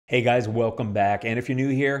Hey guys, welcome back. And if you're new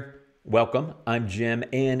here, welcome. I'm Jim,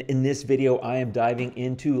 and in this video, I am diving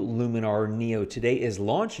into Luminar Neo. Today is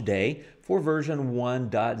launch day for version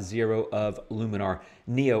 1.0 of Luminar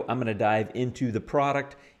Neo. I'm going to dive into the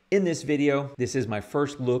product in this video. This is my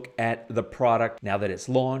first look at the product now that it's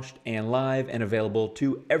launched and live and available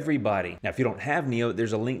to everybody. Now, if you don't have Neo,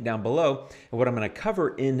 there's a link down below. And what I'm going to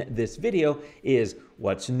cover in this video is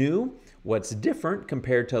what's new, what's different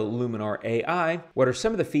compared to Luminar AI, what are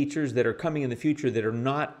some of the features that are coming in the future that are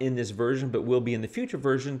not in this version but will be in the future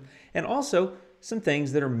version, and also some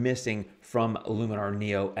things that are missing from Luminar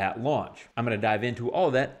Neo at launch. I'm going to dive into all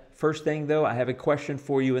of that. First thing though, I have a question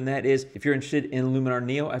for you, and that is, if you're interested in Luminar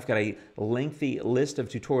Neo, I've got a lengthy list of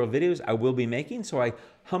tutorial videos I will be making, so I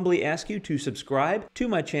humbly ask you to subscribe to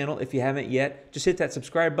my channel if you haven't yet. Just hit that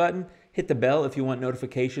subscribe button, hit the bell if you want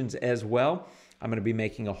notifications as well. I'm going to be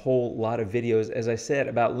making a whole lot of videos, as I said,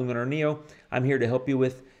 about Luminar Neo. I'm here to help you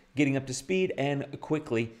with getting up to speed and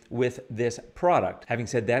quickly with this product. Having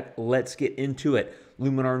said that, let's get into it.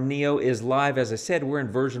 Luminar Neo is live. As I said, we're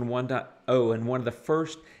in version 1.0, and one of the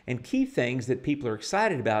first and key things that people are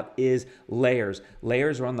excited about is layers.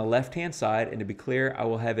 Layers are on the left-hand side, and to be clear, I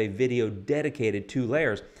will have a video dedicated to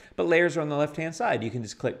layers. But layers are on the left-hand side. You can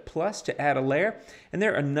just click plus to add a layer, and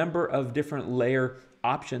there are a number of different layer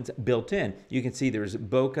options built in. You can see there's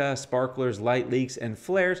bokeh, sparklers, light leaks, and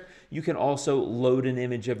flares. You can also load an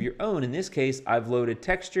image of your own. In this case, I've loaded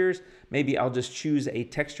textures. Maybe I'll just choose a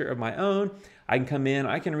texture of my own. I can come in,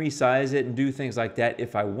 I can resize it and do things like that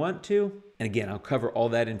if I want to. And again, I'll cover all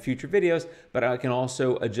that in future videos, but I can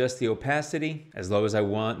also adjust the opacity as low as I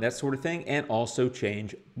want, that sort of thing, and also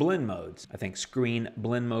change blend modes. I think screen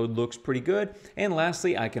blend mode looks pretty good. And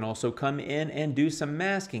lastly, I can also come in and do some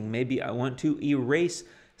masking. Maybe I want to erase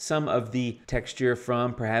some of the texture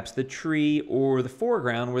from perhaps the tree or the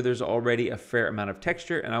foreground where there's already a fair amount of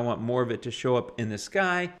texture and I want more of it to show up in the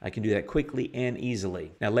sky. I can do that quickly and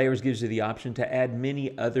easily. Now, layers gives you the option to add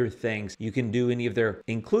many other things. You can do any of their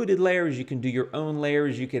included layers, you can do your own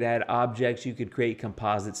layers, you could add objects, you could create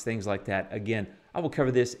composites, things like that. Again, I will cover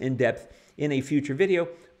this in depth in a future video,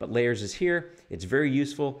 but layers is here. It's very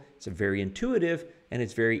useful, it's very intuitive, and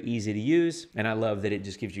it's very easy to use. And I love that it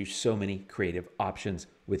just gives you so many creative options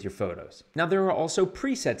with your photos. Now, there are also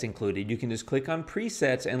presets included. You can just click on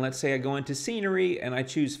presets, and let's say I go into scenery and I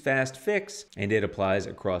choose fast fix, and it applies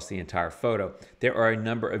across the entire photo. There are a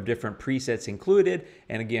number of different presets included,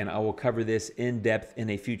 and again, I will cover this in depth in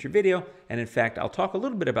a future video. And in fact, I'll talk a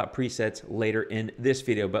little bit about presets later in this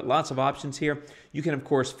video, but lots of options here. You can of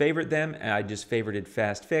course favorite them. I just favorited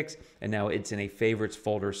fast fix, and now it's in a favorites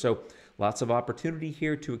folder. So lots of opportunity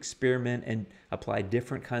here to experiment and apply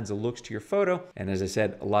different kinds of looks to your photo. And as I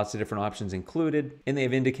said, lots of different options included. And they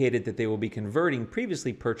have indicated that they will be converting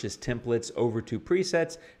previously purchased templates over to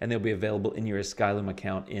presets, and they'll be available in your Skylum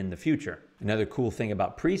account in the future. Another cool thing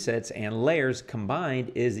about presets and layers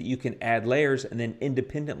combined is that you can add layers and then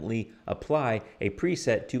independently apply a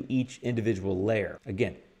preset to each individual layer.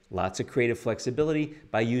 Again, lots of creative flexibility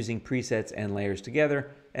by using presets and layers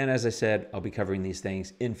together. And as I said, I'll be covering these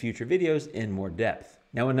things in future videos in more depth.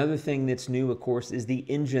 Now, another thing that's new, of course, is the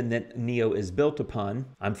engine that Neo is built upon.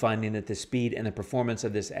 I'm finding that the speed and the performance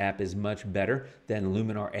of this app is much better than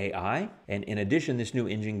Luminar AI. And in addition, this new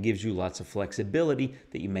engine gives you lots of flexibility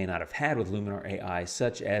that you may not have had with Luminar AI,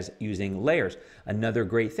 such as using layers. Another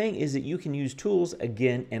great thing is that you can use tools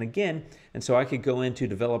again and again. And so I could go into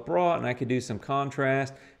Develop Raw and I could do some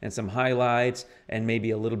contrast and some highlights and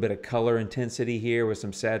maybe a little bit of color intensity here with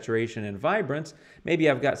some saturation and vibrance. Maybe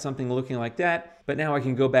I've got something looking like that. But now I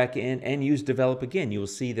can go back in and use Develop again. You will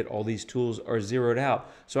see that all these tools are zeroed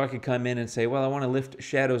out. So I could come in and say, well, I want to lift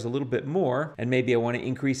shadows a little bit more, and maybe I want to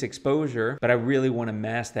increase exposure, but I really want to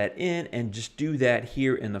mask that in and just do that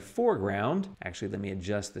here in the foreground. Actually, let me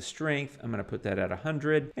adjust the strength. I'm going to put that at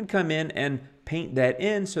 100 and come in and paint that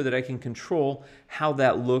in so that I can control how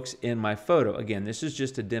that looks in my photo. Again, this is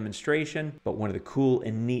just a demonstration, but one of the cool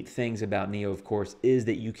and neat things about Neo, of course, is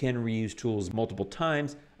that you can reuse tools multiple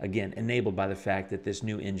times, again, enabled by the fact that this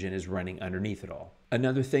new engine is running underneath it all.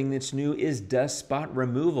 Another thing that's new is dust spot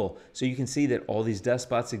removal. So you can see that all these dust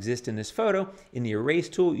spots exist in this photo. In the erase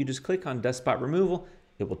tool, you just click on dust spot removal.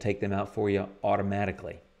 It will take them out for you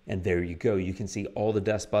automatically. And there you go. You can see all the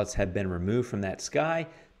dust spots have been removed from that sky.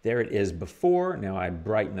 There it is before. Now I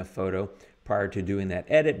brighten the photo prior to doing that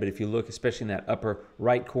edit, but if you look, especially in that upper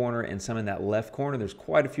right corner and some in that left corner, there's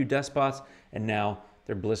quite a few dust spots, and now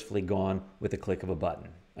they're blissfully gone with a click of a button.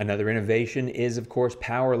 Another innovation is, of course,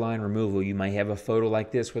 power line removal. You might have a photo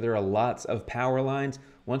like this where there are lots of power lines.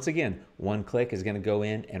 Once again, one click is going to go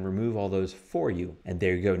in and remove all those for you. And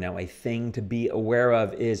there you go. Now, a thing to be aware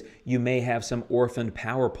of is you may have some orphaned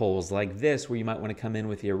power poles like this, where you might want to come in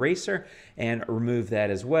with the eraser and remove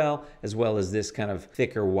that as well as this kind of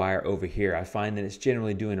thicker wire over here. I find that it's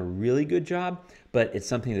generally doing a really good job, but it's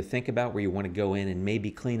something to think about where you want to go in and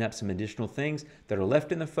maybe clean up some additional things that are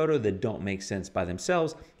left in the photo that don't make sense by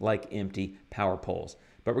themselves, like empty power poles.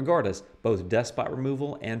 But regardless, both dust spot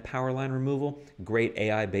removal and power line removal, great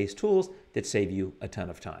AI-based tools that save you a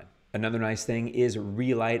ton of time. Another nice thing is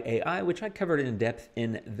Relight AI, which I covered in depth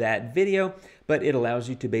in that video, but it allows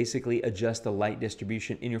you to basically adjust the light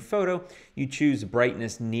distribution in your photo. You choose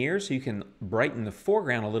brightness near, so you can brighten the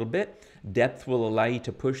foreground a little bit. Depth will allow you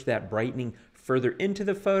to push that brightening further into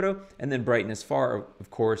the photo, and then brightness far,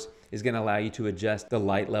 of course, is going to allow you to adjust the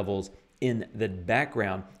light levels in the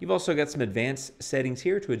background. You've also got some advanced settings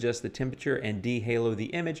here to adjust the temperature and de-halo the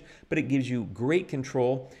image, but it gives you great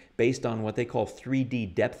control based on what they call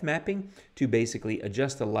 3D depth mapping to basically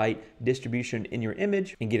adjust the light distribution in your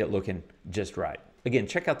image and get it looking just right. Again,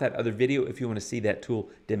 check out that other video if you want to see that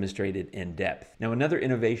tool demonstrated in depth. Now, another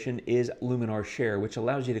innovation is Luminar Share, which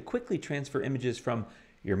allows you to quickly transfer images from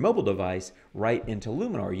your mobile device right into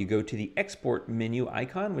Luminar. You go to the export menu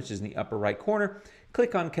icon, which is in the upper right corner,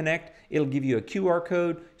 click on connect. It'll give you a QR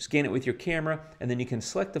code, scan it with your camera, and then you can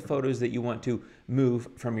select the photos that you want to move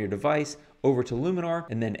from your device over to Luminar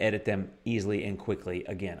and then edit them easily and quickly.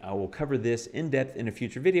 Again, I will cover this in depth in a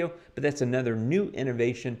future video, but that's another new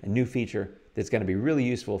innovation, a new feature that's going to be really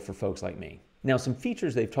useful for folks like me. Now, some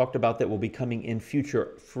features they've talked about that will be coming in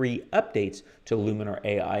future free updates to Luminar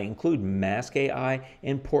AI include Mask AI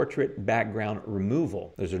and Portrait Background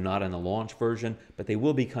Removal. Those are not in the launch version, but they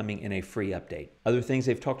will be coming in a free update. Other things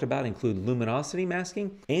they've talked about include luminosity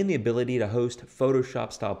masking and the ability to host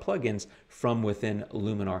Photoshop-style plugins from within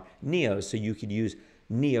Luminar Neo. So you could use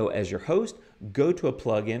Neo as your host, go to a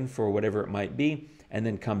plugin for whatever it might be, and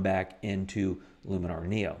then come back into Luminar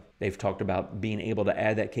Neo. They've talked about being able to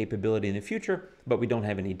add that capability in the future, but we don't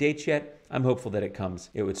have any dates yet. I'm hopeful that it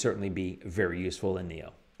comes. It would certainly be very useful in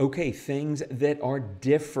Neo. Okay, things that are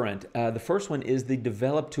different. The first one is the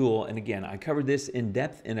Develop tool. And again, I covered this in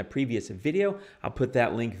depth in a previous video. I'll put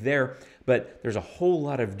that link there. But there's a whole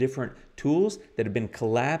lot of different tools that have been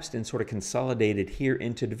collapsed and sort of consolidated here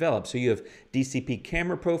into Develop. So you have DCP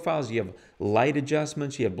camera profiles, you have light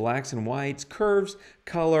adjustments, you have blacks and whites, curves,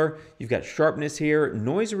 color, you've got sharpness here,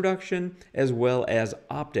 noise reduction, as well as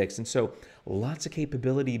optics. And so lots of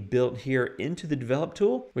capability built here into the Develop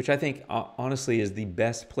tool, which I think honestly is the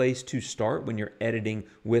best place to start when you're editing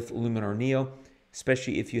with Luminar Neo,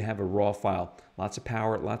 especially if you have a raw file. Lots of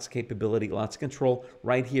power, lots of capability, lots of control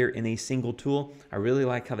right here in a single tool. I really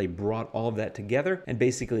like how they brought all of that together and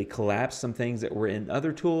basically collapsed some things that were in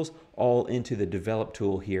other tools all into the Develop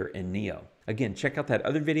tool here in Neo. Again, check out that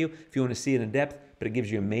other video if you want to see it in depth, but it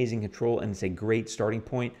gives you amazing control and it's a great starting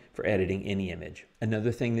point for editing any image.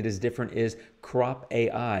 Another thing that is different is Crop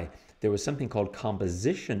AI. There was something called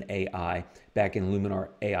Composition AI back in Luminar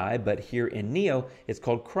AI, but here in Neo, it's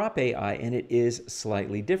called Crop AI, and it is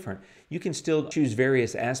slightly different. You can still choose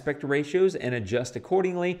various aspect ratios and adjust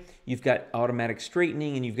accordingly. You've got automatic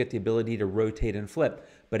straightening, and you've got the ability to rotate and flip,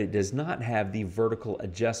 but it does not have the vertical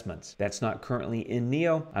adjustments. That's not currently in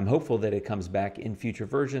Neo. I'm hopeful that it comes back in future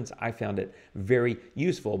versions. I found it very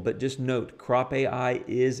useful, but just note, Crop AI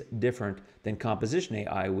is different than Composition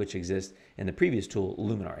AI, which exists in the previous tool,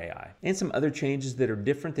 Luminar AI. And some other changes that are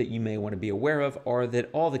different that you may want to be aware of are that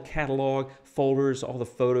all the catalog, folders, all the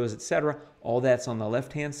photos, etc., all that's on the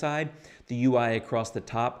left-hand side. The UI across the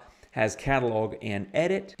top has catalog and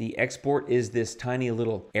edit. The export is this tiny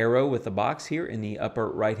little arrow with a box here in the upper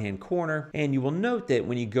right-hand corner. And you will note that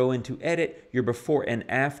when you go into edit, your before and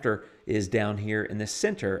after is down here in the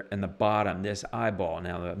center and the bottom, this eyeball.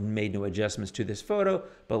 Now, I made no adjustments to this photo,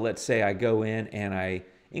 but let's say I go in and I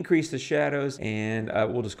increase the shadows, and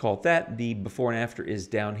we'll just call it that. The before and after is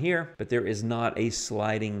down here, but there is not a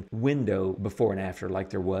sliding window before and after like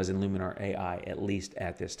there was in Luminar AI, at least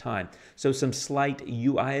at this time. So some slight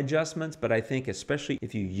UI adjustments, but I think especially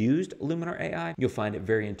if you used Luminar AI, you'll find it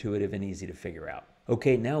very intuitive and easy to figure out.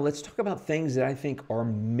 Okay, now let's talk about things that I think are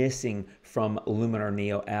missing from Luminar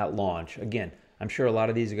Neo at launch. Again, I'm sure a lot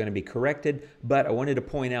of these are going to be corrected, but I wanted to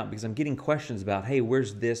point out because I'm getting questions about, hey,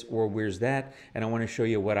 where's this or where's that? And I want to show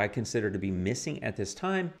you what I consider to be missing at this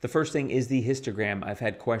time. The first thing is the histogram. I've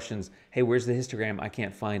had questions, hey, where's the histogram? I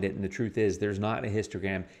can't find it. And the truth is there's not a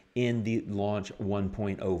histogram in the launch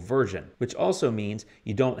 1.0 version, which also means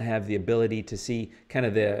you don't have the ability to see kind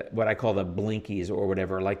of what I call the blinkies or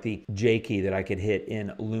whatever, like the J key that I could hit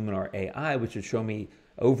in Luminar AI, which would show me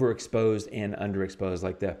overexposed and underexposed,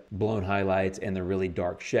 like the blown highlights and the really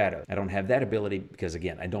dark shadow. I don't have that ability because,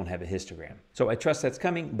 again, I don't have a histogram. So I trust that's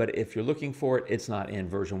coming, but if you're looking for it, it's not in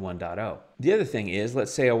version 1.0. The other thing is,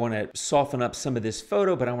 let's say I want to soften up some of this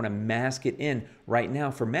photo, but I want to mask it in. Right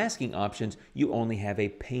now, for masking options, you only have a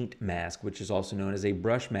paint mask, which is also known as a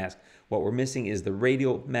brush mask. What we're missing is the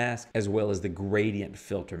radial mask as well as the gradient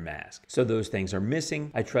filter mask. So those things are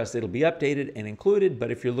missing. I trust it'll be updated and included,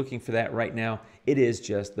 but if you're looking for that right now, it is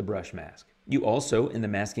just the brush mask. You also, in the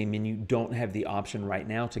masking menu, don't have the option right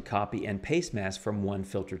now to copy and paste masks from one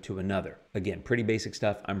filter to another. Again, pretty basic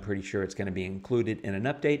stuff. I'm pretty sure it's going to be included in an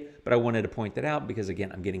update, but I wanted to point that out because,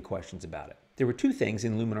 again, I'm getting questions about it. There were two things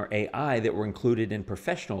in Luminar AI that were included in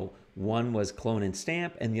Professional. One was clone and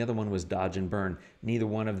stamp, and the other one was dodge and burn. Neither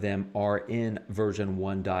one of them are in version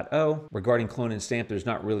 1.0. Regarding clone and stamp, there's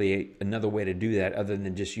not really another way to do that other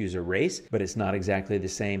than just use erase, but it's not exactly the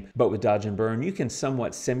same. But with dodge and burn, you can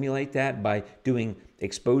somewhat simulate that by doing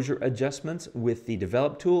exposure adjustments with the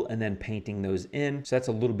develop tool and then painting those in. So that's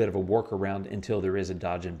a little bit of a workaround until there is a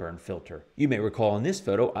dodge and burn filter. You may recall in this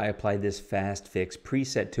photo, I applied this fast fix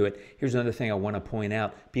preset to it. Here's another thing I want to point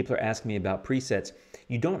out. People are asking me about presets.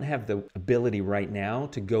 You don't have the ability right now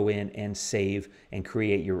to go in and save and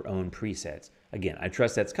create your own presets. Again, I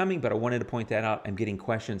trust that's coming, but I wanted to point that out. I'm getting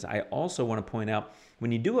questions. I also want to point out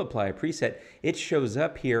when you do apply a preset, it shows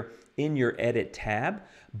up here in your edit tab,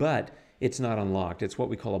 but it's not unlocked. It's what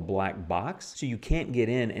we call a black box. So you can't get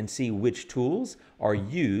in and see which tools are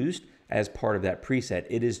used as part of that preset.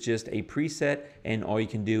 It is just a preset, and all you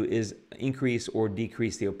can do is increase or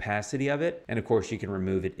decrease the opacity of it. And of course, you can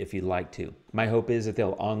remove it if you'd like to. My hope is that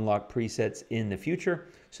they'll unlock presets in the future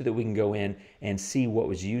so that we can go in and see what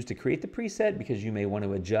was used to create the preset, because you may want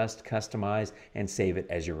to adjust, customize, and save it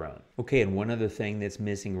as your own. Okay, and one other thing that's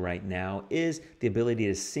missing right now is the ability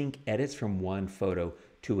to sync edits from one photo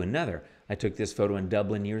to another. I took this photo in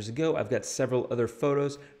Dublin years ago. I've got several other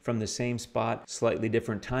photos from the same spot, slightly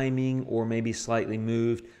different timing or maybe slightly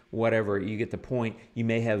moved, whatever. You get the point. You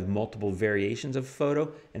may have multiple variations of a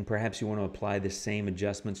photo, and perhaps you want to apply the same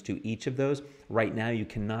adjustments to each of those. Right now, you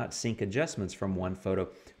cannot sync adjustments from one photo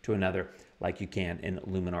to another like you can in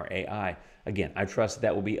Luminar AI. Again, I trust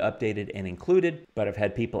that will be updated and included, but I've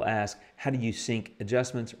had people ask, how do you sync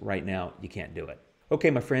adjustments? Right now, you can't do it. Okay,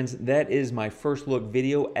 my friends, that is my first look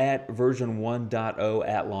video at version 1.0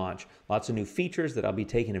 at launch. Lots of new features that I'll be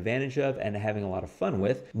taking advantage of and having a lot of fun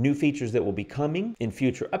with. New features that will be coming in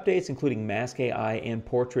future updates, including Mask AI and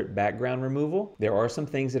portrait background removal. There are some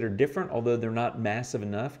things that are different, although they're not massive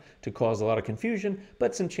enough to cause a lot of confusion,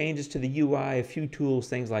 but some changes to the UI, a few tools,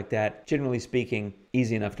 things like that. Generally speaking,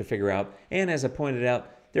 easy enough to figure out. And as I pointed out,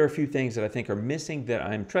 there are a few things that I think are missing that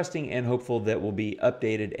I'm trusting and hopeful that will be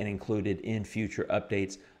updated and included in future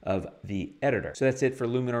updates of the editor. So that's it for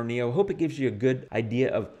Luminar Neo. Hope it gives you a good idea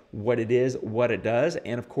of what it is, what it does.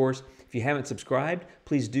 And of course, if you haven't subscribed,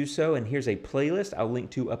 please do so. And here's a playlist I'll link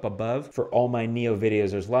to up above for all my Neo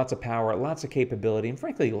videos. There's lots of power, lots of capability, and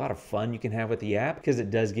frankly, a lot of fun you can have with the app because it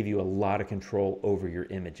does give you a lot of control over your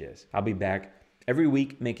images. I'll be back every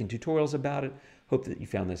week making tutorials about it. Hope that you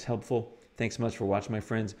found this helpful. Thanks so much for watching, my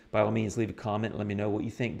friends. By all means, leave a comment. Let me know what you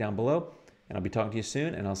think down below. And I'll be talking to you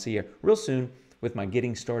soon. And I'll see you real soon with my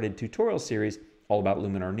Getting Started tutorial series all about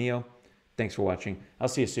Luminar Neo. Thanks for watching. I'll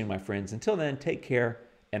see you soon, my friends. Until then, take care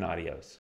and adios.